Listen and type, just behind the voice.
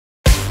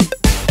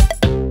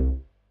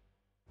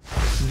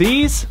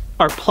These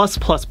are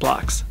plus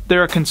blocks.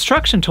 They're a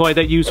construction toy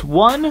that use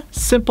one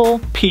simple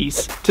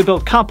piece to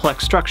build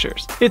complex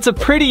structures. It's a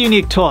pretty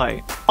unique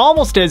toy,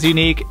 almost as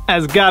unique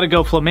as Gotta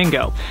Go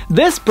Flamingo.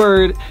 This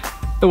bird,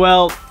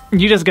 well,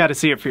 you just gotta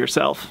see it for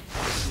yourself.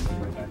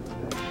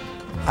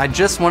 I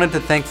just wanted to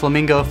thank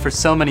Flamingo for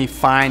so many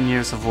fine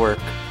years of work.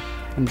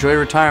 Enjoy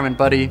retirement,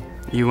 buddy.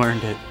 You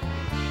earned it.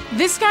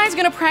 This guy's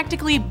gonna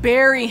practically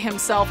bury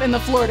himself in the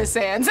Florida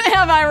sands.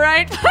 Am I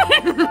right?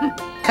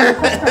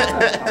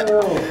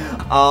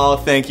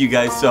 Oh, thank you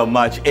guys so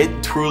much.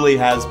 It truly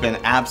has been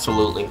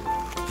absolutely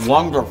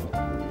wonderful.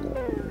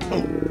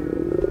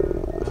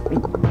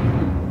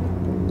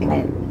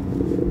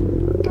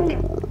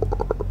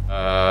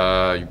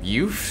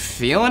 You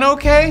feeling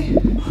okay?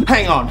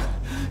 Hang on.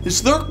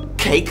 Is there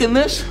cake in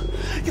this?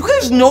 You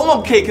guys know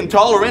I'm cake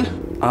intolerant.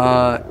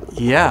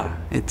 Yeah,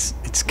 it's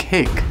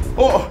cake.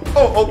 Oh,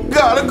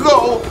 gotta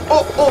go.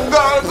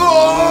 Gotta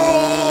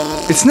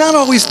go. It's not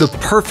always the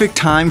perfect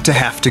time to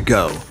have to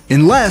go,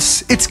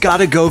 unless it's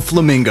Gotta Go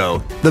Flamingo,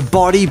 the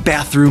bawdy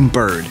bathroom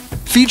bird.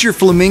 Feed your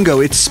flamingo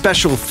its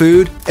special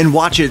food and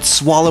watch it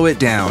swallow it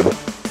down.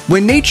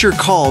 When nature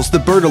calls, the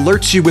bird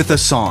alerts you with a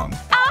song.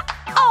 Gotta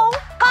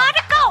go.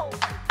 Gotta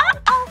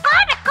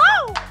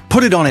go.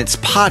 Put it on its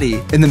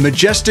potty, and the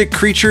majestic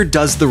creature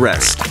does the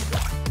rest.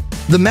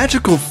 The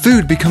magical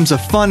food becomes a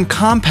fun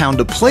compound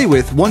to play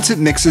with once it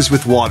mixes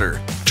with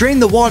water. Drain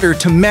the water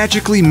to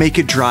magically make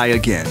it dry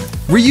again.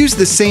 Reuse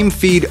the same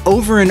feed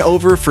over and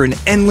over for an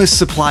endless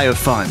supply of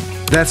fun.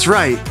 That's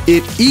right,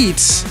 it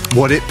eats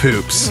what it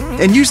poops.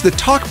 And use the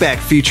talkback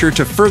feature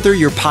to further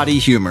your potty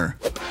humor.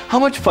 How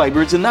much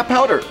fiber is in that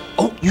powder?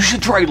 Oh, you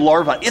should try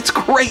larva. It's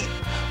great.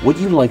 What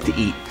do you like to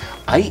eat?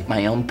 I eat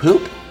my own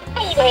poop.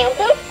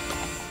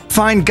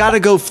 Find Gotta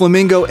Go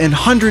Flamingo and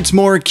hundreds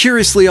more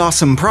curiously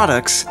awesome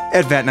products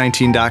at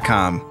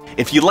vat19.com.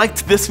 If you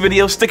liked this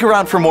video, stick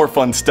around for more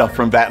fun stuff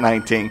from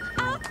VAT19.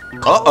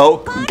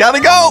 Uh-oh, gotta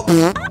go!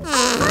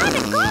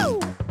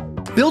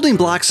 Building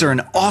blocks are an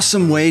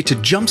awesome way to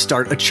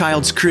jumpstart a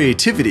child's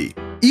creativity,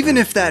 even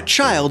if that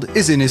child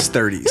is in his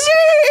 30s.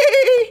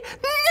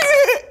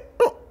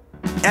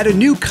 Add a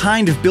new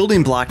kind of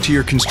building block to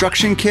your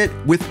construction kit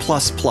with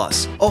Plus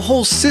Plus, a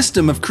whole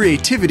system of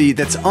creativity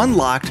that's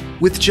unlocked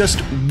with just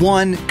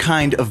one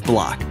kind of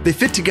block. They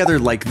fit together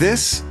like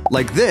this,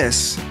 like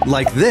this,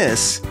 like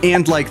this,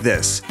 and like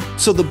this.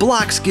 So the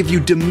blocks give you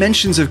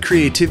dimensions of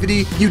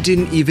creativity you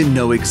didn't even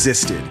know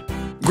existed.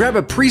 Grab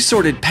a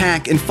pre-sorted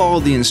pack and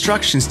follow the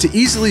instructions to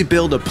easily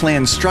build a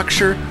planned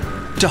structure,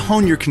 to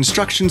hone your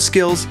construction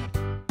skills,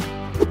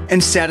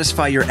 and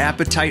satisfy your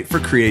appetite for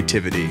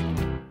creativity.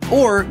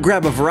 Or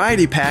grab a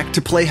variety pack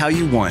to play how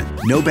you want,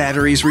 no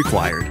batteries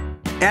required.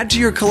 Add to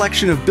your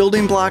collection of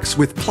building blocks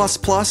with Plus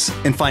Plus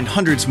and find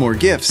hundreds more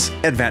gifts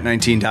at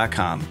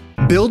vat19.com.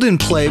 Build and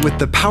play with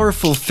the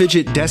powerful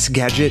fidget desk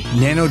gadget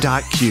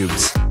Nanodot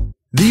Cubes.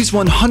 These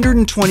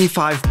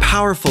 125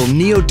 powerful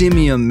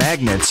neodymium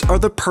magnets are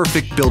the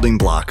perfect building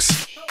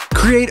blocks.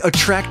 Create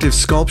attractive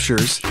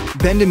sculptures,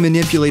 bend and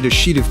manipulate a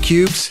sheet of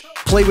cubes,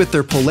 play with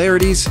their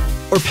polarities,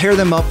 or pair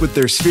them up with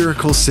their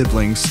spherical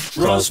siblings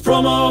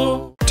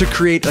to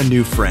create a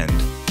new friend.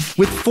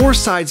 With 4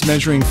 sides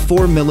measuring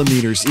 4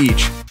 millimeters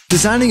each,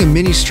 designing a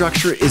mini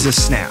structure is a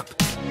snap.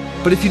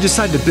 But if you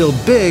decide to build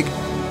big,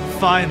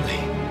 Finally,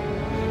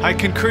 I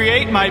can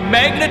create my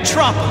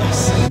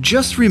Magnetropolis.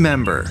 just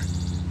remember,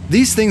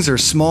 these things are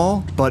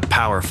small but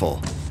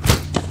powerful.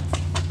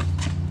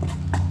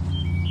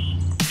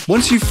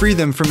 Once you free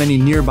them from any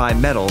nearby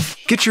metal,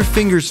 get your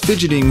fingers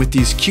fidgeting with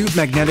these cute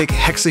magnetic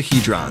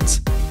hexahedrons.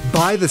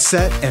 Buy the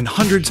set and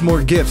hundreds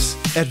more gifts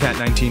at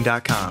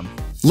vat19.com.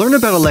 Learn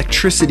about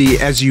electricity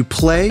as you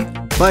play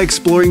by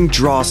exploring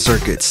Draw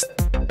Circuits,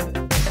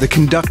 the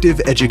Conductive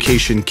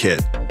Education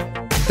Kit.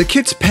 The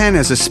kit's pen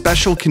has a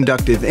special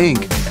conductive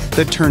ink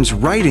that turns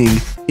writing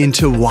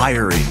into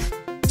wiring.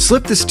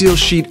 Slip the steel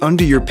sheet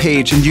under your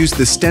page and use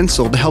the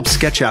stencil to help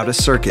sketch out a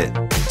circuit.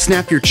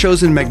 Snap your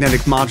chosen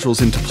magnetic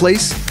modules into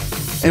place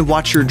and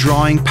watch your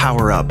drawing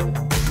power up.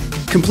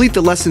 Complete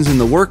the lessons in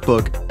the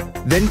workbook,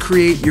 then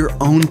create your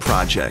own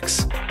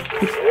projects.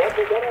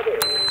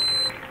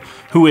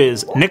 Who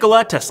is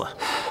Nikola Tesla?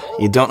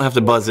 You don't have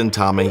to buzz in,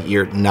 Tommy.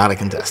 You're not a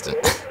contestant.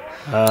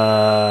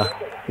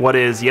 What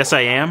is Yes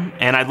I Am?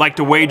 And I'd like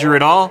to wager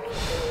it all.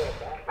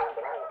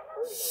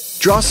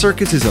 Draw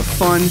Circuits is a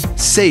fun,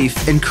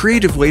 safe, and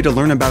creative way to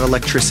learn about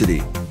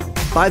electricity.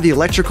 Buy the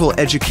Electrical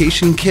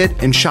Education Kit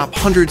and shop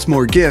hundreds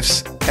more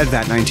gifts at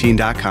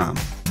vat19.com.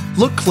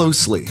 Look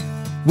closely.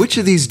 Which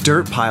of these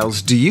dirt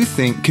piles do you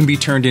think can be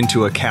turned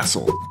into a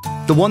castle?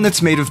 The one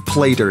that's made of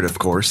play dirt, of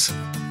course.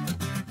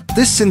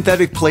 This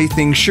synthetic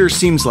plaything sure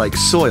seems like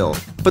soil,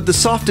 but the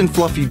soft and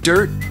fluffy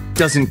dirt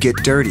doesn't get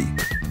dirty.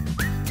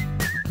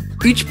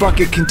 Each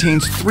bucket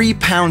contains 3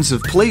 pounds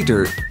of play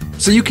dirt,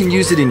 so you can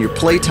use it in your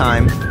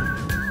playtime,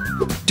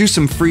 do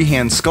some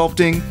freehand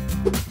sculpting,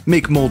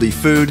 make moldy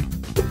food,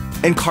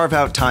 and carve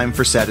out time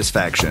for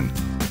satisfaction.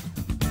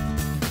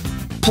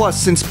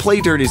 Plus, since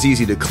play dirt is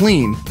easy to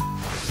clean,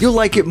 You'll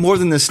like it more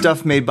than the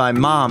stuff made by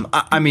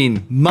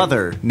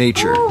Mother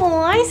Nature.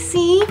 Oh, I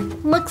see.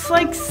 Looks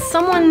like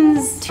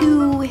someone's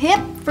too hip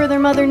for their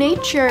Mother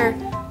Nature.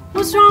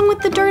 What's wrong with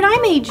the dirt I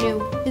made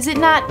you? Is it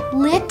not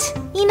lit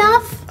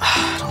enough?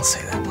 Don't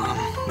say that, Mom.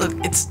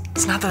 Look,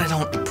 it's not that I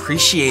don't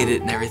appreciate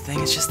it and everything.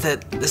 It's just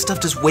that this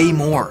stuff does way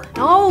more.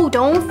 Oh,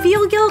 don't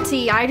feel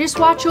guilty. I just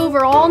watch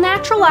over all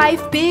natural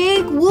life.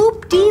 Big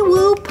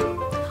whoop-de-whoop.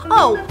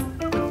 Oh,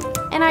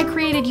 and I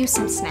created you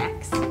some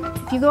snacks.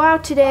 If you go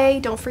out today,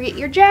 don't forget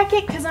your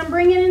jacket, because I'm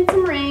bringing in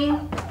some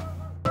rain.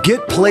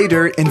 Get Play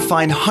Dirt and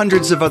find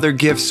hundreds of other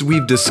gifts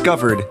we've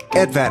discovered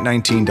at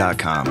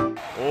vat19.com.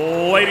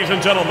 Ladies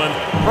and gentlemen,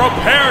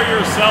 prepare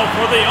yourself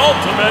for the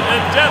ultimate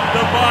and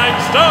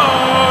death-defying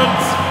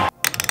stunts!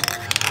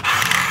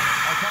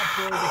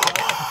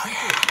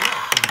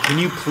 Can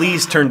you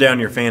please turn down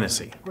your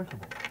fantasy?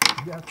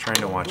 I'm trying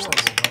to watch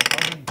this.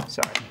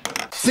 Sorry.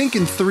 Think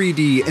in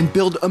 3D and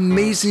build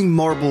amazing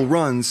marble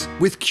runs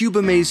with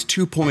Cubamaze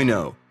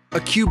 2.0, a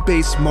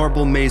cube-based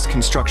marble maze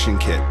construction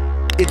kit.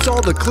 It's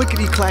all the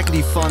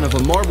clickety-clackety fun of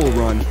a marble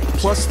run,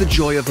 plus the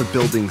joy of a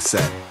building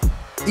set.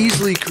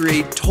 Easily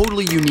create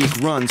totally unique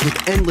runs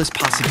with endless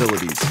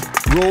possibilities.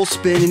 Roll,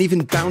 spin, and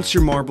even bounce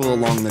your marble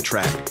along the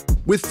track.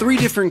 With 3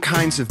 different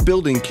kinds of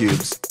building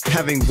cubes,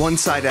 having one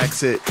side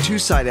exit, 2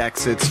 side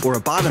exits, or a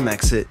bottom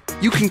exit,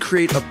 you can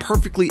create a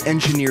perfectly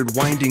engineered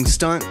winding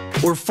stunt,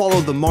 or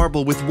follow the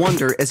marble with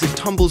wonder as it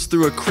tumbles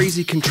through a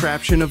crazy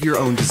contraption of your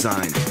own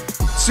design.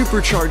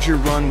 Supercharge your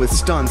run with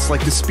stunts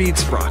like the Speed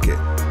Sprocket.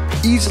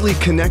 Easily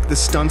connect the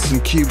stunts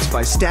and cubes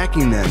by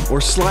stacking them or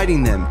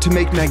sliding them to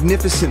make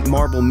magnificent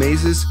marble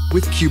mazes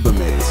with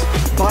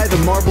Cubamaze. Buy the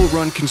Marble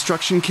Run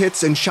construction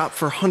kits and shop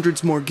for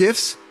hundreds more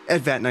gifts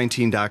at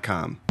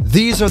vat19.com.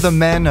 These are the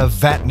men of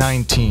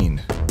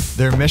VAT19.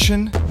 Their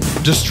mission?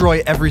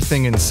 Destroy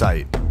everything in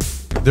sight.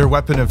 Their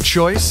weapon of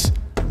choice?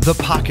 The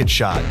Pocket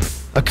Shot,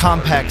 a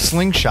compact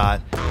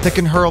slingshot that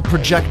can hurl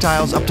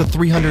projectiles up to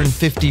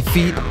 350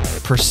 feet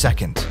per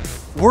second.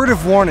 Word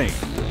of warning,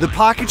 the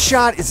Pocket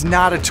Shot is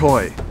not a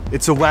toy.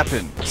 It's a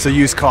weapon, so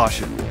use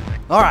caution.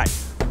 All right,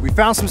 we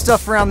found some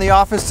stuff around the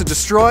office to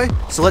destroy,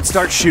 so let's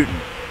start shooting.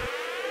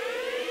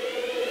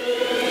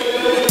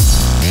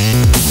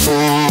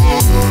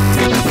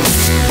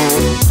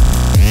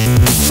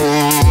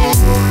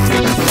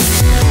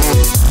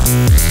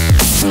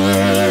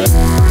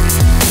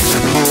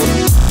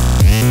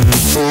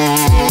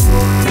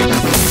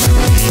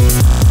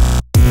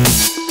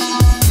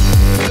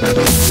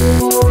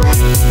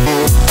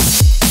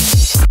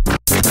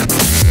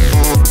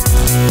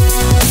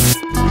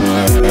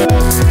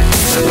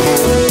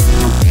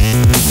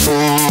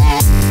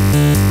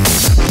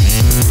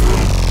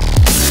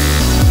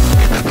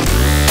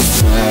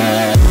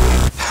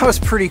 That was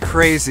pretty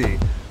crazy,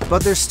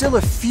 but there's still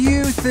a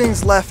few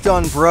things left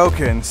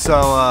unbroken,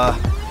 so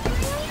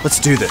let's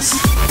do this.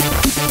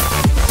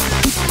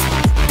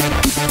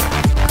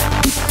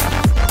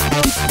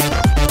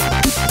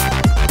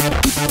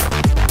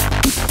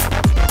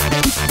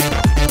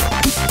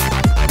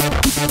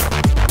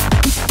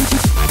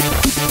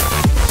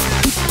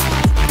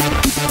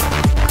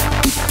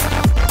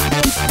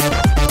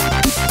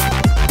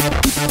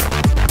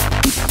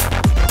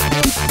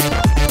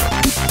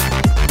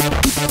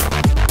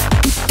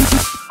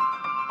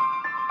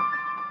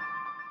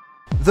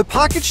 The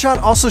Pocket Shot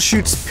also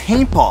shoots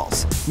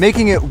paintballs,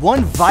 making it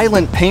one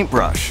violent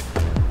paintbrush.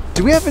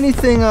 Do we have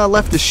anything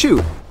left to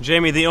shoot?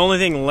 Jamie, the only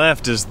thing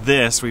left is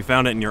this. We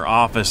found it in your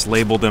office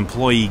labeled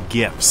employee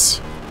gifts.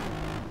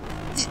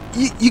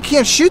 You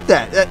can't shoot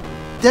that.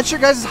 That's your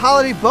guys'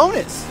 holiday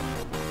bonus.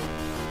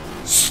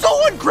 So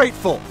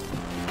ungrateful!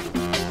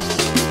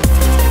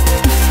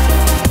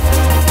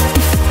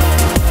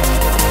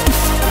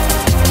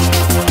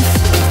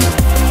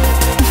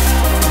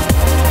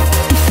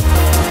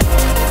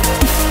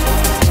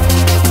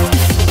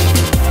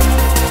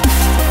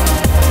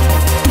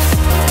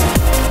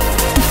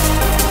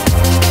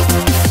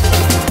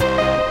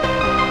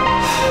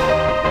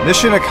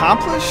 Mission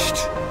accomplished?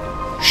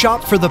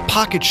 Shop for the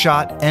Pocket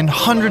Shot and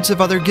hundreds of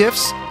other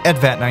gifts at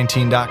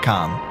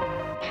vat19.com.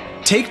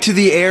 Take to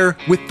the air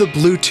with the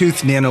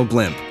Bluetooth Nano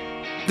Blimp.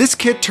 This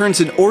kit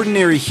turns an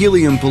ordinary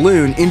helium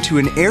balloon into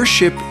an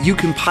airship you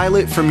can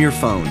pilot from your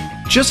phone.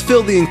 Just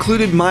fill the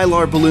included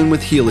Mylar balloon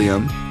with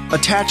helium,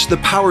 attach the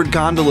powered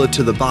gondola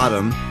to the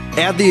bottom,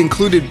 add the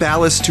included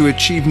ballast to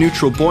achieve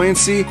neutral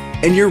buoyancy,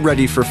 and you're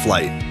ready for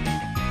flight.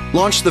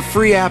 Launch the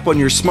free app on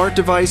your smart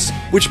device,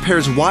 which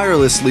pairs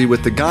wirelessly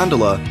with the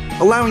gondola,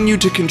 allowing you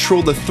to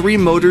control the 3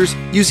 motors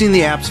using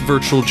the app's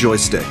virtual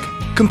joystick.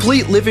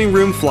 Complete living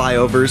room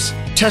flyovers,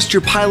 test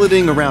your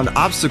piloting around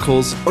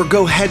obstacles, or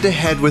go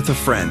head-to-head with a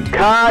friend.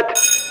 Cut!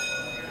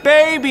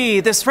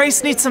 Baby, this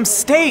race needs some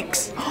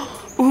stakes!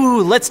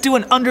 Ooh, let's do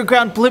an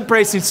underground blimp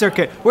racing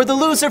circuit where the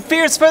loser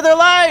fears for their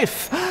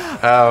life!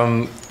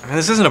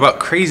 This isn't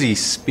about crazy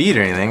speed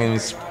or anything.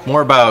 It's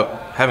more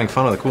about having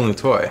fun with a cool new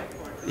toy.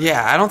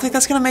 Yeah, I don't think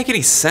that's gonna make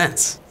any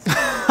sense.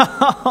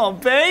 Oh,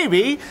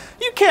 baby,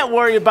 you You can't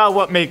worry about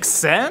what makes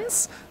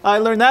sense. I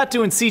learned that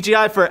doing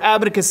CGI for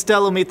Abbott and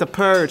Costello Meet the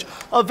Purge.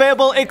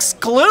 Available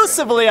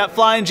exclusively at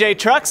Flying J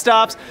truck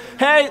stops.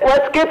 Hey,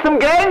 let's get some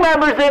gang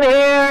members in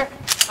here.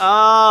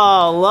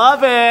 Oh,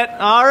 love it.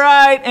 All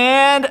right,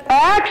 and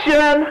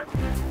action.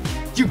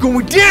 You're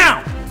going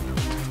down.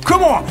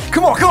 Come on,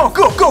 come on, come on,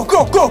 go, go,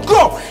 go, go,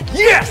 go.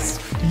 Yes,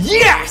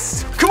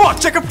 yes. Come on,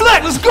 checkered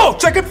flag, let's go,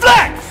 checkered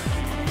flag.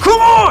 Come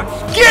on,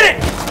 get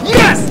it,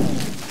 yes.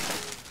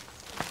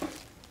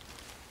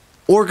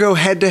 Or go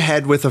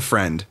head-to-head with a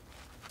friend.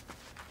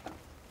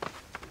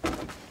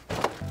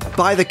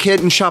 Buy the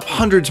kit and shop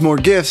hundreds more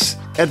gifts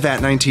at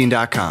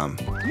vat19.com.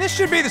 And this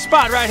should be the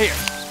spot right here.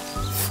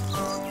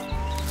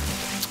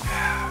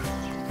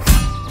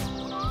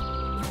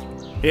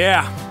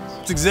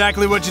 Yeah, it's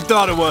exactly what you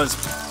thought it was.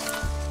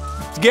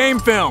 It's game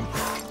film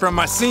from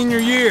my senior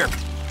year.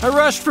 I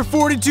rushed for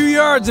 42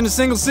 yards in a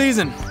single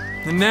season.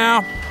 And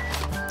now,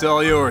 it's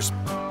all yours.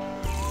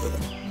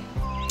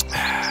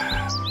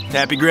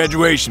 Happy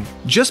graduation.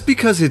 Just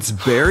because it's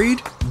buried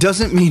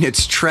doesn't mean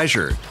it's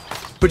treasure.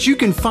 But you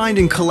can find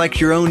and collect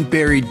your own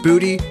buried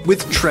booty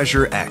with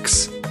Treasure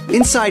X.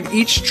 Inside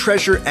each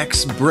Treasure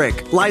X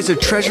brick lies a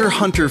treasure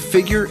hunter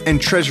figure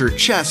and treasure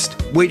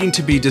chest waiting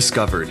to be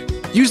discovered.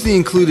 Use the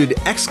included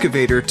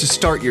excavator to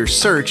start your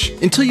search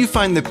until you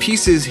find the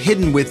pieces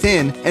hidden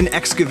within and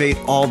excavate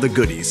all the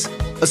goodies.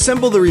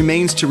 Assemble the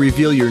remains to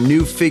reveal your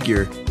new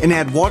figure and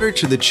add water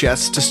to the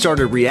chest to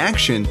start a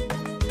reaction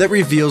that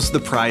reveals the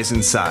prize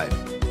inside.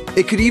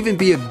 It could even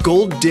be a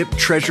gold-dipped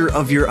treasure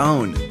of your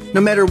own.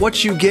 No matter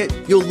what you get,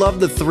 you'll love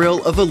the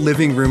thrill of a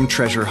living room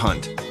treasure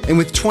hunt. And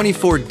with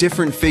 24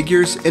 different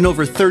figures and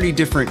over 30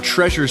 different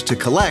treasures to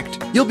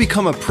collect, you'll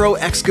become a pro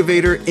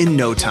excavator in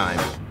no time.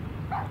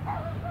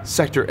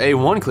 Sector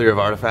A1 clear of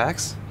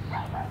artifacts.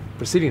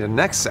 Proceeding to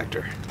next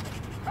sector.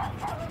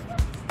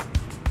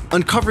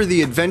 Uncover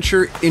the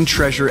adventure in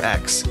Treasure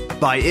X.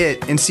 Buy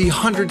it and see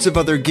hundreds of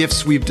other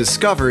gifts we've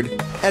discovered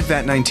at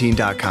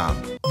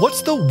vat19.com.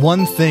 What's the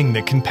one thing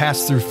that can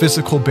pass through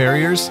physical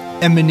barriers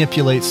and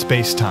manipulate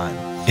space-time?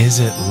 Is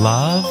it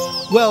love?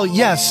 Well,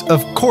 yes,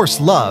 of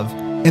course love.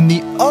 And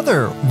the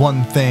other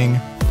one thing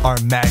are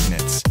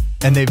magnets.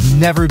 And they've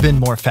never been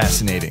more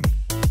fascinating.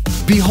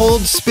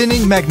 Behold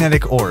spinning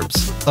magnetic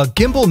orbs, a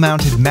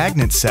gimbal-mounted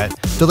magnet set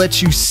that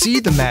lets you see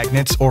the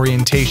magnet's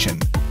orientation.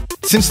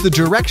 Since the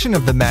direction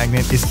of the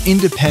magnet is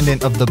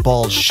independent of the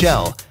ball's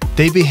shell,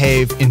 they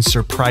behave in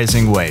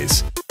surprising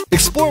ways.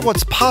 Explore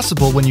what's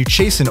possible when you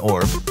chase an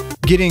orb,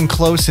 get in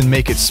close and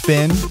make it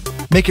spin,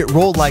 make it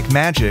roll like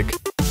magic,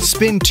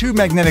 spin two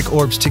magnetic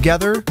orbs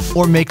together,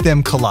 or make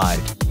them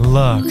collide.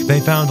 Look, they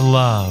found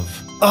love.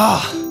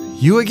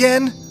 You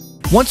again?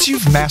 Once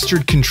you've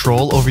mastered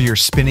control over your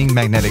spinning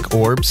magnetic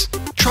orbs,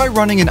 try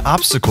running an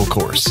obstacle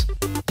course.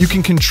 You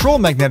can control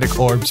magnetic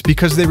orbs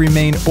because they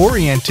remain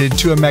oriented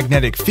to a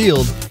magnetic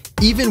field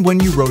even when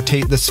you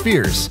rotate the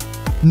spheres.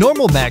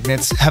 Normal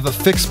magnets have a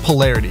fixed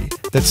polarity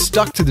that's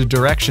stuck to the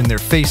direction they're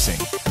facing.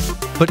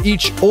 But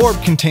each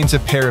orb contains a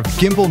pair of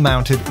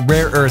gimbal-mounted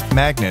rare earth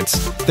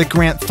magnets that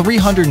grant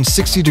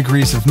 360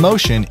 degrees of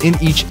motion in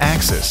each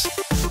axis.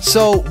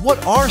 So,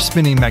 what are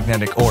spinning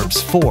magnetic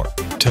orbs for?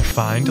 To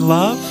find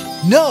love?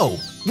 No!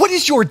 What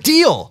is your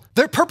deal?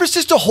 Their purpose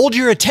is to hold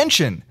your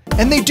attention,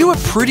 and they do a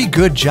pretty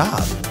good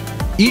job.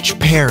 Each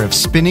pair of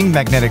spinning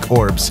magnetic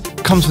orbs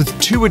comes with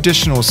 2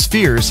 additional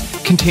spheres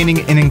containing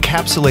an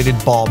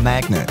encapsulated ball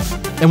magnet.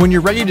 And when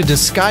you're ready to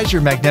disguise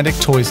your magnetic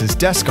toys as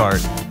desk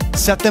art,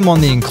 set them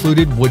on the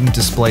included wooden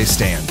display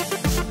stand.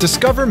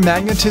 Discover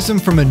magnetism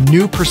from a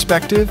new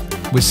perspective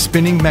with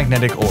spinning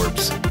magnetic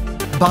orbs.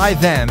 Buy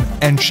them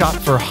and shop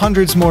for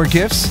hundreds more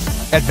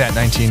gifts at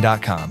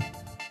vat19.com.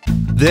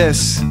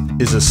 This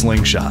is a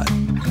slingshot.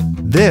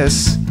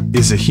 This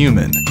is a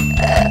human.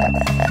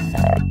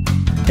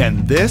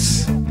 And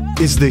this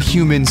is the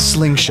human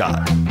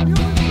slingshot.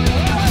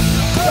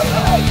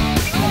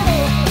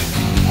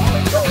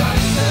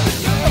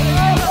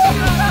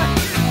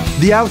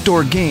 The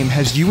outdoor game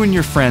has you and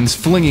your friends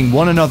flinging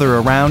one another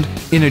around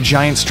in a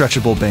giant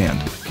stretchable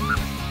band.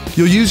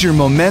 You'll use your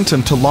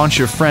momentum to launch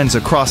your friends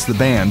across the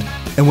band,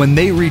 and when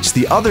they reach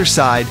the other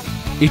side,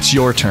 it's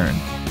your turn.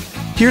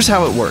 Here's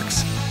how it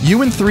works.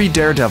 You and 3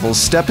 daredevils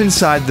step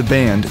inside the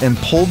band and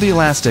pull the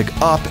elastic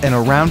up and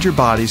around your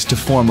bodies to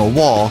form a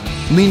wall,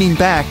 leaning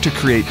back to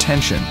create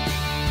tension.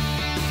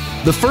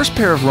 The first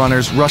pair of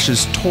runners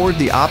rushes toward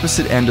the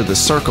opposite end of the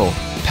circle,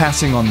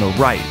 passing on the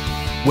right.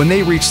 When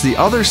they reach the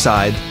other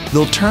side,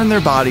 they'll turn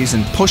their bodies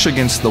and push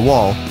against the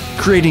wall,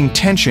 creating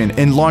tension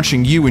and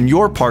launching you and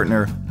your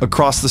partner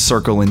across the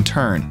circle in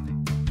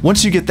turn.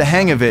 Once you get the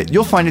hang of it,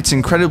 you'll find it's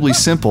incredibly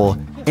simple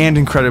and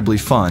incredibly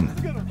fun.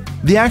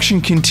 The action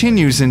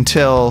continues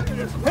until...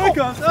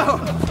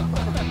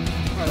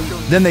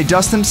 Then they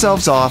dust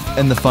themselves off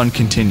and the fun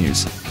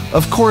continues.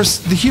 Of course,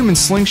 the human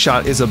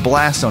slingshot is a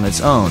blast on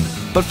its own,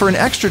 but for an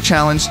extra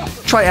challenge,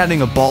 try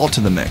adding a ball to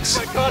the mix.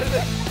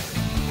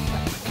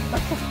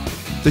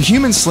 The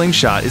human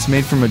slingshot is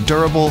made from a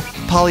durable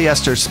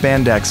polyester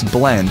spandex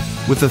blend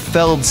with a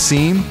felled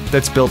seam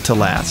that's built to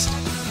last.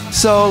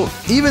 So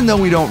even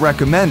though we don't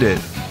recommend it,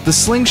 the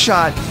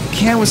slingshot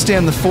can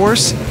withstand the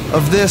force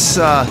of this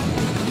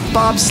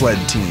bobsled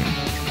team.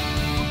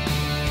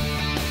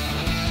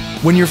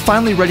 When you're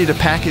finally ready to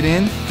pack it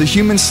in, the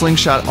human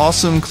slingshot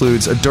also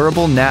includes a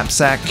durable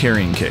knapsack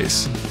carrying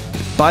case.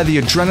 Buy the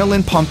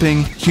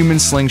adrenaline-pumping human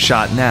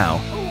slingshot now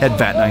at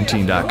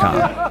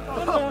VAT19.com.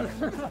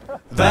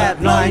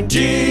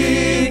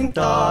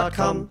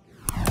 VAT19.com